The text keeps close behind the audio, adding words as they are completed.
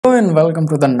and welcome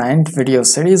to the 9th video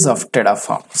series of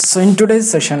Terraform. So in today's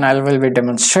session, I will be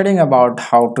demonstrating about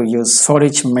how to use for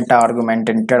each meta argument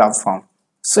in Terraform.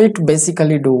 So it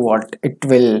basically do what? It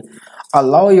will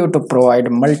allow you to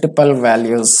provide multiple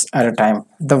values at a time.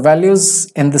 The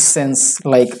values in the sense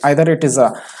like either it is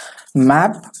a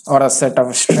map or a set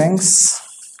of strings.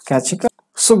 Catch it?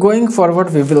 So going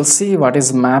forward, we will see what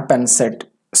is map and set.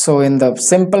 So in the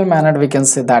simple manner, we can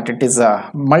say that it is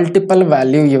a multiple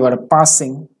value you are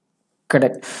passing.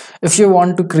 Correct. If you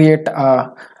want to create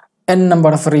a n number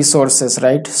of resources,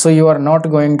 right? So you are not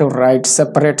going to write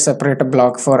separate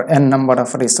block for n number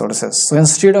of resources. So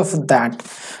instead of that,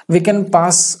 we can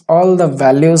pass all the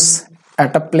values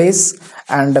at a place,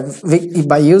 and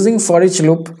by using for each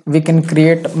loop, we can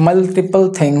create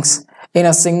multiple things in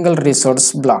a single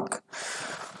resource block.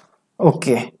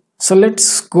 Okay, so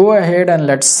let's go ahead and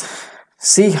let's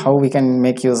see how we can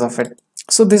make use of it.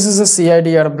 So this is a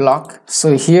CIDR block.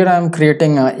 So here I am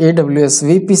creating a AWS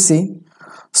VPC.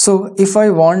 So if I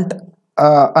want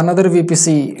another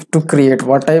VPC to create,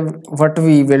 what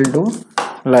we will do,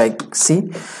 like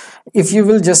see, if you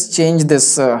will just change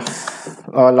this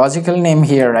logical name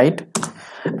here, right?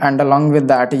 And along with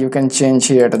that, you can change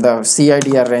here to the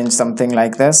CIDR range, something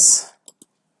like this,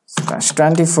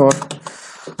 /24.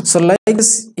 So like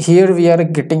this, here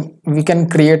we can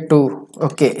create two.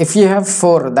 Okay, if you have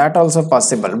 4, that also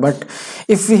possible, but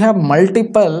if we have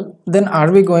multiple, then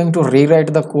are we going to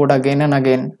rewrite the code again and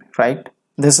again, right?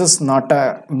 This is not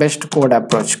a best code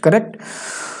approach, correct?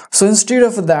 So instead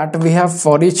of that, we have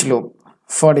for each loop,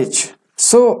 for each.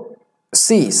 So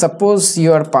see, suppose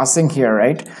you are passing here,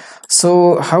 right?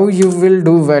 So how you will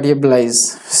do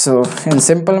variabilize? So in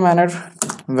simple manner,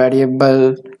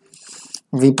 variable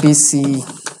VPC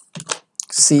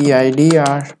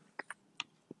CIDR,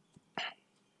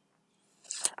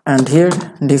 and here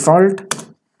default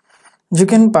you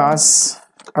can pass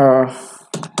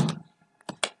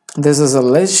this is a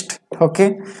list.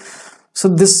 Okay, so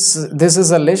this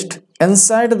is a list.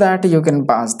 Inside that you can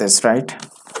pass this, right?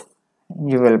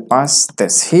 You will pass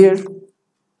this here.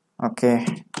 Okay,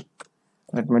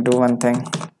 let me do one thing.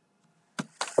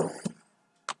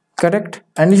 Correct,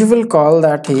 and you will call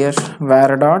that here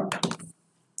var dot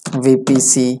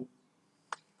VPC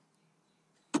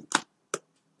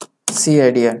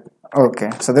CIDR. Okay,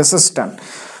 so this is done.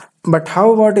 But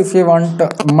how about if you want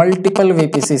multiple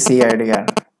VPC CIDR?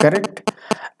 Correct,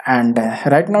 and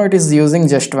right now it is using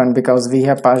just one because we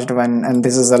have passed one, and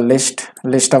this is a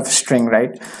list of string,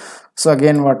 right? So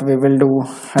again, what we will do,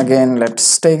 again,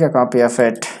 let's take a copy of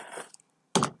it.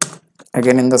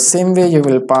 Again, in the same way, you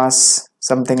will pass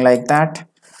something like that,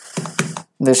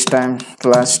 this time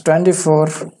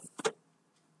 +24.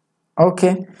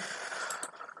 Okay,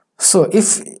 so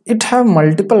if it have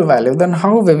multiple value, then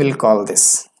how we will call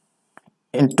this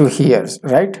into here,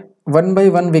 right? One by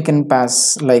one we can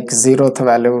pass, like 0th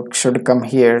value should come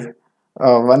here,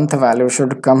 1th value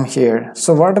should come here.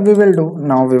 So what we will do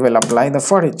now, we will apply the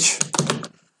for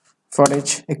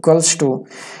each equals to,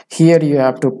 here you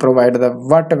have to provide the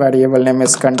what variable name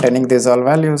is containing these all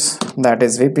values, that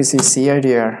is VPC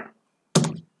CIDR.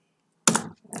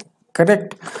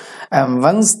 Correct. And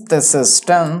once this is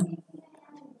done,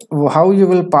 how you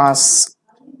will pass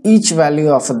each value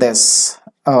of this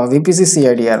VPC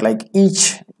CIDR, like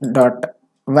each dot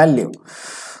value.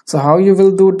 So how you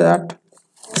will do that?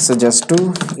 So just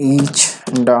do each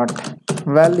dot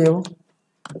value.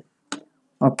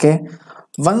 Okay,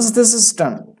 once this is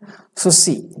done, so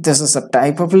see, this is a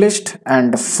type of list,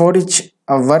 and for each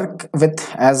work with,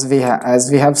 as we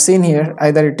have seen here,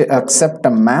 either it accept a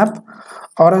map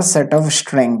or a set of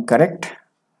string. Correct.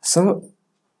 So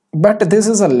but this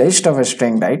is a list of a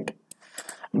string, right?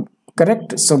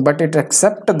 Correct. So but it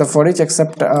accept the for each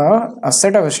accept a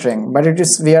set of a string, but it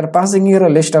is, we are passing here a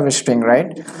list of a string,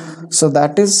 right? So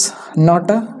that is not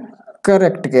a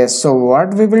correct case. So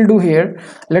what we will do here,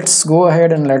 let's go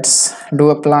ahead and let's do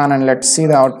a plan, and let's see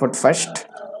the output first.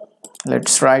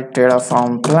 Let's write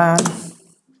Terraform plan.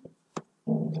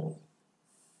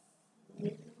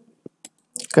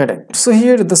 Correct. So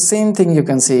here the same thing you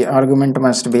can see, argument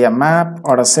must be a map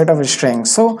or a set of a string.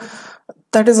 So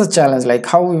that is a challenge, like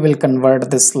how we will convert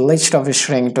this list of a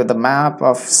string to the map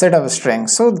of set of a string.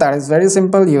 So that is very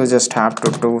simple. You just have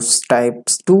to do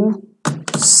types to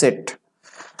set.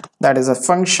 That is a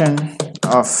function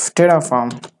of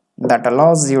Terraform that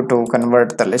allows you to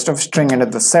convert the list of string into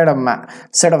the set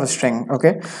of a string.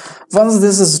 Okay, once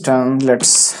this is done,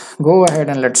 let's go ahead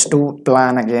and let's do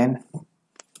plan again.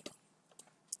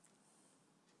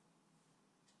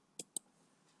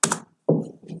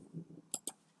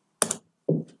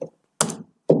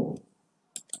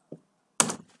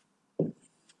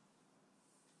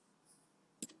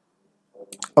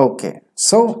 Okay,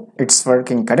 so it's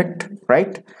working correct,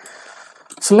 right?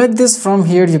 So like this, from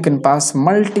here you can pass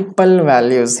multiple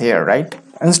values here, right?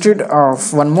 Instead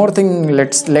of one more thing,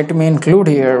 let me include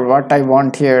here what I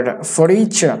want here for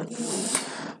each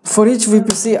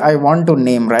VPC I want to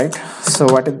name, right? So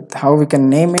how we can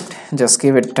name it? Just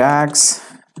give it tags.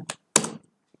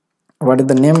 What is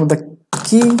the name of the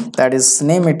key? That is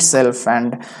name itself.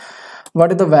 And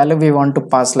what is the value we want to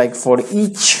pass? Like for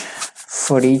each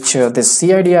this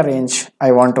CIDR range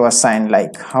I want to assign.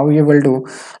 Like how you will do,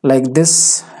 like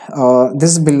this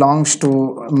belongs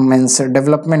to means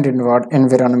development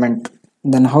environment.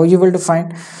 Then how you will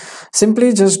define?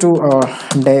 Simply just do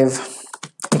dev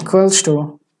equals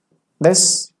to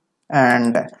this,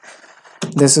 and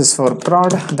this is for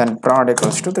prod, then prod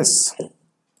equals to this.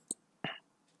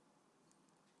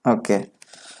 Okay,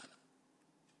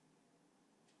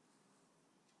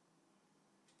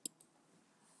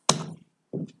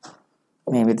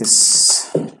 maybe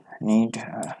this need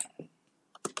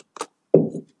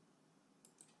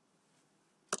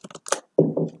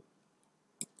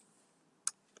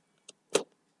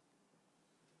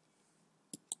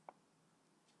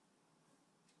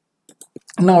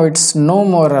now it's no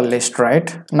more a list,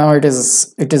 right? Now it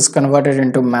is converted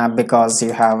into map because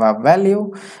you have a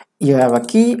value, you have a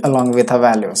key along with a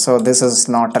value. So this is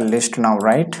not a list now,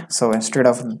 right? So instead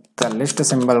of the list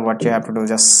symbol, what you have to do,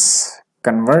 just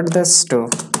convert this to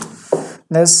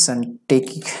this and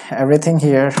take everything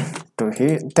here to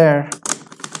here, there.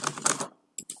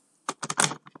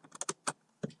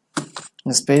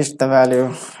 Just paste the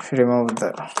value, remove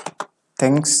the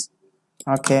things.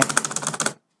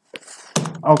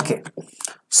 Okay,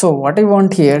 so what I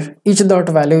want here, each dot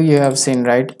value you have seen,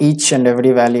 right? Each and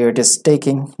every value it is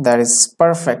taking, that is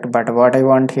perfect. But what I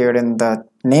want here in the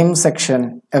name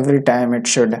section, every time it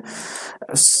should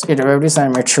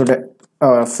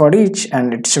for each,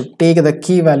 and it should take the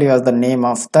key value as the name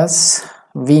of this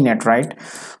vnet, right?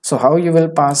 So how you will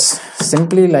pass?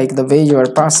 Simply like the way you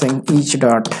are passing each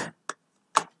dot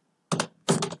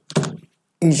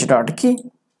key.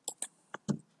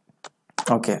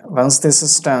 Okay, once this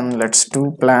is done, let's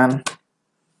do plan.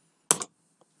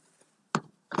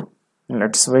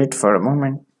 Let's wait for a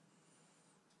moment.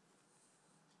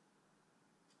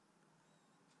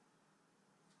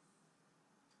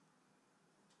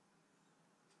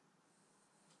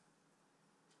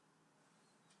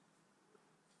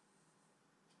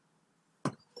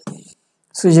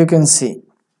 So you can see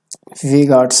we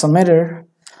got some error,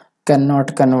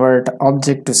 cannot convert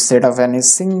object to set of any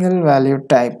single value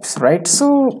types, right?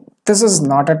 So this is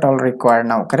not at all required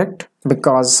now, correct?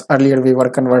 Because earlier we were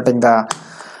converting the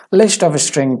list of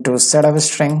string to set of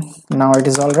string. Now it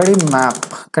is already map,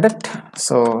 correct?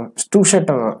 So to set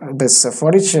this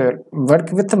for each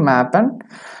work with a map and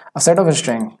a set of a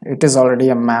string, it is already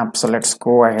a map. So let's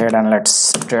go ahead and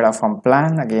let's Terraform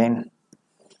plan again.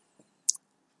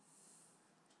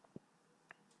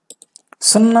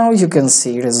 So now you can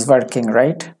see it is working,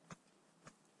 right?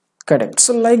 Correct.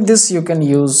 So like this you can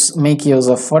make use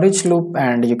of for each loop,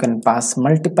 and you can pass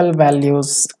multiple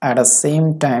values at the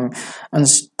same time. And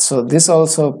so this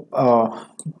also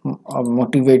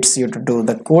motivates you to do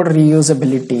the code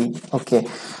reusability. Okay,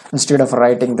 instead of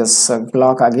writing this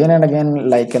block again and again,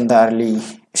 like in the early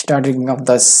starting of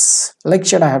this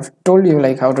lecture I have told you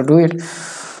like how to do it.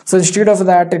 So instead of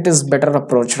that, it is better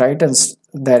approach, right? And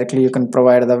directly you can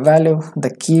provide the value,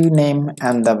 the key name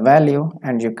and the value,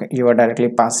 and you are directly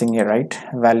passing here, right?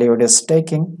 Value it is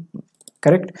taking,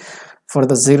 correct? For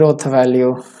the 0th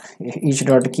value, each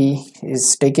dot key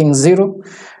is taking 0,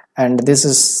 and this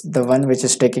is the one which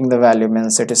is taking the value,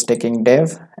 means it is taking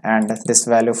dev and this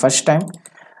value first time.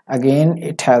 Again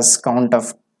it has count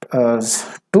of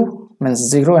 2, means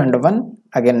 0 and 1.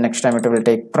 Again next time it will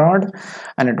take prod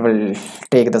and it will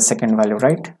take the second value,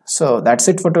 right? So that's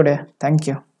it for today. Thank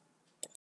you.